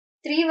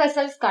Three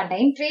vessels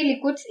contain three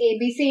liquids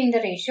ABC in the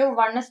ratio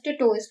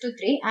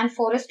 1:2:3 and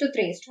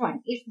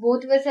 4:3:1. If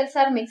both vessels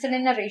are mixed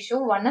in a ratio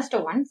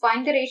 1:1,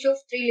 find the ratio of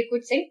three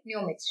liquids in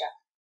new mixture.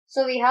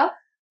 So we have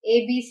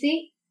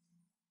ABC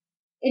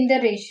in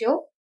the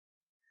ratio.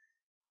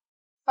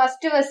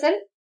 First vessel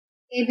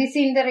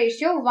ABC in the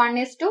ratio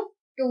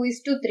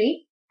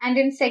 1:2:3 and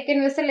in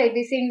second vessel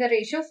ABC in the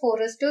ratio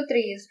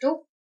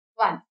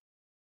 4:3:1.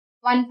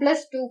 1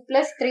 plus 2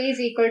 plus 3 is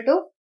equal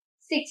to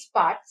 6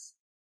 parts.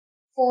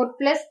 4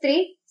 plus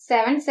 3,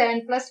 7,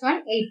 7 plus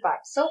 1, 8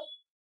 parts. So,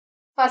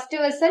 first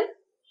vessel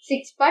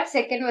 6 parts,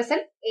 second vessel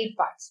 8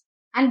 parts.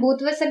 And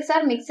both vessels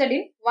are mixed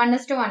in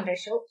 1:1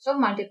 ratio. So,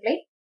 multiply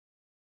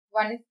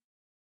 1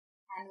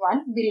 and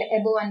 1 below,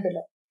 above and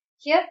below.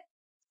 Here,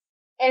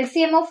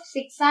 LCM of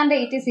 6 and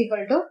 8 is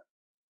equal to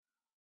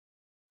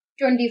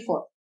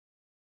 24.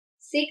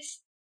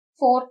 6,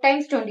 4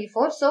 times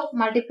 24. So,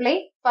 multiply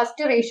first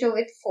ratio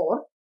with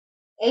 4.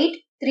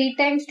 8, 3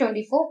 times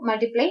 24.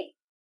 Multiply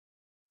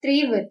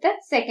 3 with the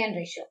second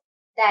ratio.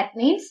 That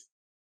means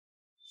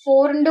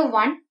 4 into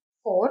 1,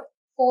 4.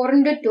 4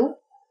 into 2,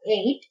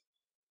 8.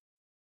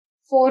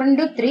 4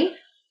 into 3,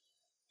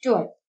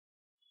 12.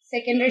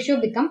 Second ratio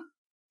become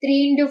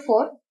 3 into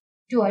 4,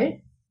 12.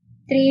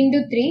 3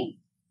 into 3,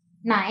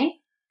 9.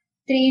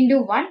 3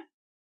 into 1,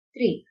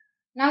 3.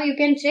 Now you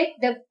can check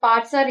the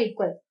parts are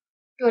equal.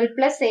 12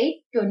 plus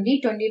 8,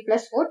 20. 20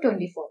 plus 4,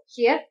 24.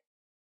 Here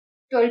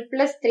 12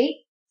 plus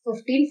 3,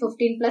 15,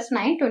 15 plus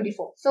 9,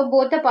 24. So,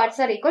 both the parts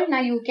are equal.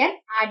 Now, you can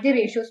add the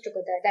ratios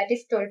together. That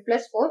is 12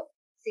 plus 4,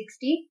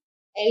 16.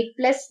 8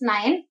 plus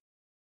 9,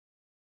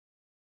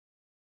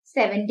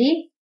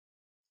 17.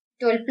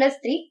 12 plus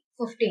 3,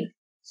 15.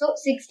 So,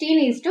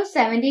 16 is to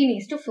 17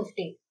 is to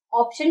 15.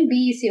 Option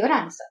B is your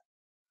answer.